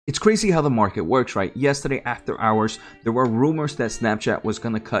It's crazy how the market works, right? Yesterday after hours, there were rumors that Snapchat was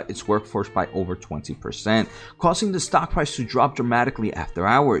going to cut its workforce by over 20%, causing the stock price to drop dramatically after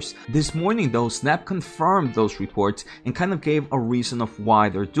hours. This morning though, Snap confirmed those reports and kind of gave a reason of why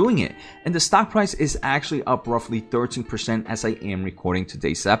they're doing it. And the stock price is actually up roughly 13% as I am recording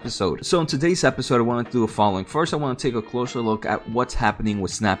today's episode. So in today's episode, I want to do the following. First, I want to take a closer look at what's happening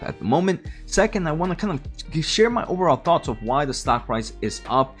with Snap at the moment. Second, I want to kind of share my overall thoughts of why the stock price is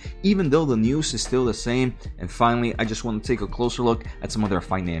up even though the news is still the same. And finally, I just want to take a closer look at some of their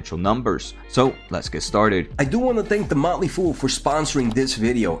financial numbers. So let's get started. I do want to thank The Motley Fool for sponsoring this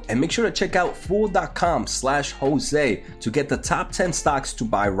video, and make sure to check out fool.com/Jose to get the top 10 stocks to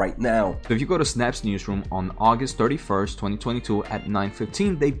buy right now. So if you go to Snap's newsroom on August 31st, 2022 at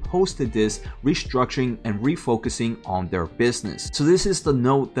 9:15, they posted this restructuring and refocusing on their business. So this is the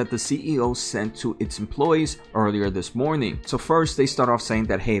note that the CEO sent to its employees earlier this morning. So first, they start off saying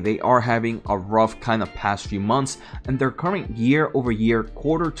that hey, they are having a rough kind of past few months, and their current year-over-year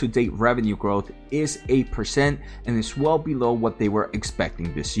quarter-to-date revenue growth is 8% and is well below what they were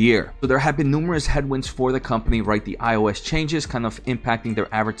expecting this year. So there have been numerous headwinds for the company, right? The iOS changes kind of impacting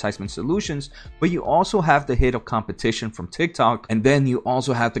their advertisement solutions, but you also have the hit of competition from TikTok, and then you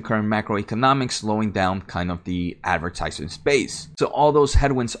also have the current macroeconomics slowing down kind of the advertising space. So all those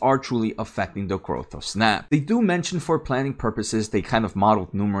headwinds are truly affecting the growth of Snap. They do mention for planning purposes, they kind of modeled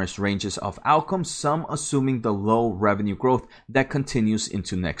numerous ranges of outcomes, some assuming the low revenue growth that continues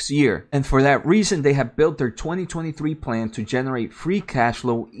into next year. And for that reason, they have built their 2023 plan to generate free cash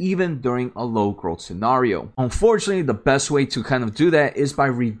flow even during a low growth scenario. Unfortunately, the best way to kind of do that is by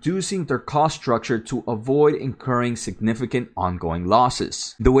reducing their cost structure to avoid incurring significant ongoing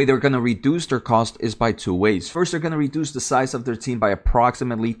losses. The way they're going to reduce their cost is by two ways. First, they're going to reduce the size of their team by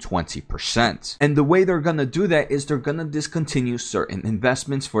approximately 20%. And the way they're going to do that is they're going to discontinue certain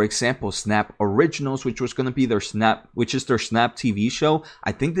investments. For example, Snap Originals, which is their Snap TV show.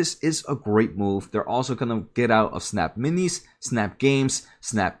 I think this is a great move. They're also going to get out of Snap Minis, Snap Games,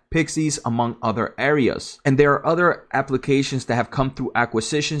 Snap Pixies, among other areas. And there are other applications that have come through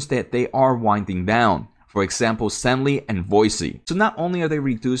acquisitions that they are winding down. For example, Sendly and Voicey. So not only are they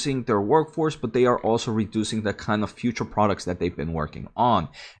reducing their workforce, but they are also reducing the kind of future products that they've been working on.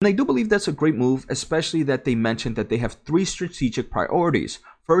 And I do believe that's a great move, especially that they mentioned that they have three strategic priorities.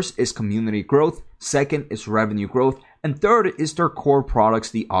 First is community growth, second is revenue growth, and third is their core products,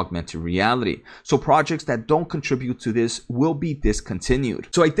 the augmented reality. So projects that don't contribute to this will be discontinued.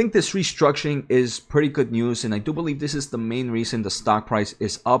 So I think this restructuring is pretty good news, and I do believe this is the main reason the stock price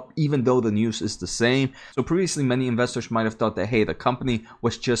is up, even though the news is the same. So previously, many investors might have thought that, hey, the company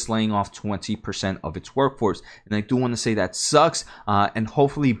was just laying off 20% of its workforce. And I do want to say that sucks, and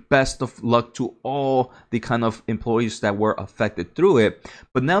hopefully best of luck to all the kind of employees that were affected through it.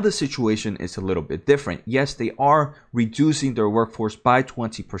 But now the situation is a little bit different. Yes, they are reducing their workforce by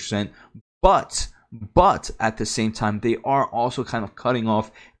 20%, but at the same time, they are also kind of cutting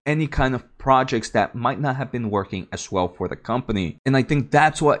off any kind of projects that might not have been working as well for the company. And I think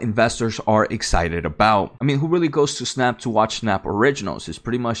that's what investors are excited about. I mean, who really goes to Snap to watch Snap Originals? It's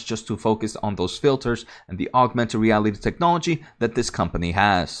pretty much just to focus on those filters and the augmented reality technology that this company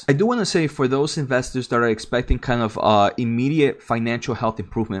has. I do want to say for those investors that are expecting kind of immediate financial health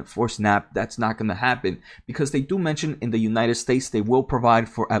improvement for Snap, that's not going to happen, because they do mention in the United States they will provide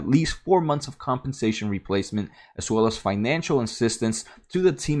for at least 4 months of compensation replacement as well as financial assistance to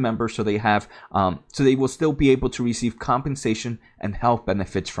the team members, so they will still be able to receive compensation and health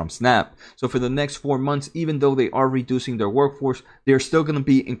benefits from Snap. So for the next 4 months, even though they are reducing their workforce, they're still going to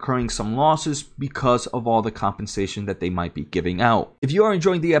be incurring some losses because of all the compensation that they might be giving out. If you are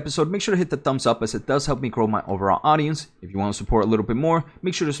enjoying the episode, make sure to hit the thumbs up, as it does help me grow my overall audience. If you want to support a little bit more,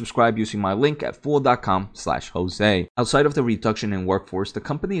 make sure to subscribe using my link at fool.com/Jose. Outside of the reduction in workforce, the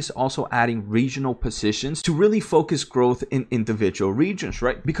company is also adding regional positions to really focus growth in individual regions,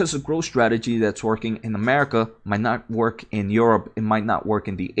 right? Because the growth strategy that's working in America might not work in Europe, it might not work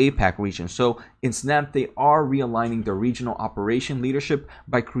in the APAC region. So in Snap, they are realigning their regional operation leadership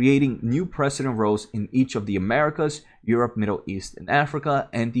by creating new president roles in each of the Americas, Europe, Middle East, and Africa,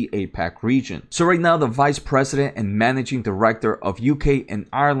 and the APAC region. So right now, the Vice President and Managing Director of UK and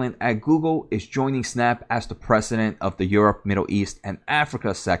Ireland at Google is joining Snap as the President of the Europe, Middle East, and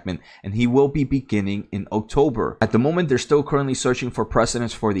Africa segment, and he will be beginning in October. At the moment, they're still currently searching for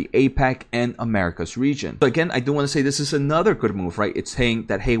presidents for the APAC and Americas region. So again, I do want to say this is another good move, right? It's saying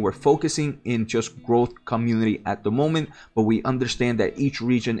that, hey, we're focusing in just growth community at the moment, but we understand that each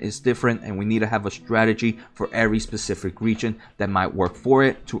region is different and we need to have a strategy for every specific region that might work for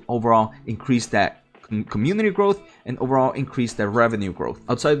it to overall increase that community growth and overall increase their revenue growth.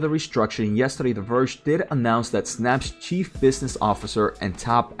 Outside of the restructuring, yesterday The Verge did announce that Snap's chief business officer and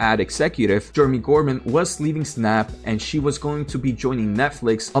top ad executive, Jeremy Gorman, was leaving Snap, and she was going to be joining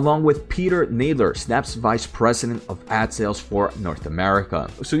Netflix along with Peter Naylor, Snap's vice president of ad sales for North America.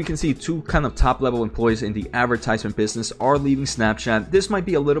 So you can see two kind of top level employees in the advertisement business are leaving Snapchat. This might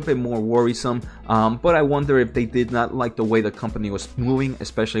be a little bit more worrisome, but I wonder if they did not like the way the company was moving,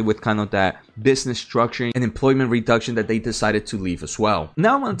 especially with kind of that business structuring and employment reduction, that they decided to leave as well.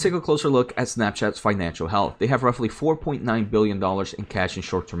 Now I want to take a closer look at Snapchat's financial health. They have roughly $4.9 billion in cash and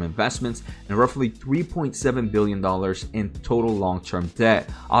short-term investments and roughly $3.7 billion in total long-term debt.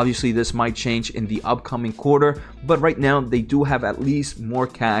 Obviously, this might change in the upcoming quarter, but right now they do have at least more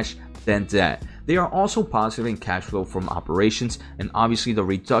cash than debt. They are also positive in cash flow from operations, and obviously the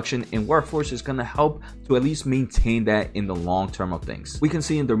reduction in workforce is going to help to at least maintain that in the long term of things. We can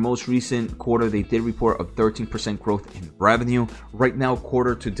see in their most recent quarter they did report a 13% growth in revenue. Right now,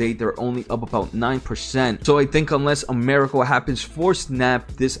 quarter to date, they're only up about 9%. So I think unless a miracle happens for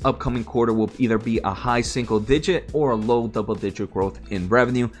Snap, this upcoming quarter will either be a high single digit or a low double digit growth in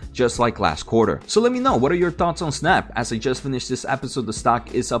revenue, just like last quarter. So let me know, what are your thoughts on Snap? As I just finished this episode, the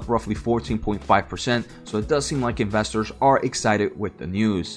stock is up roughly 14.5%, so it does seem like investors are excited with the news.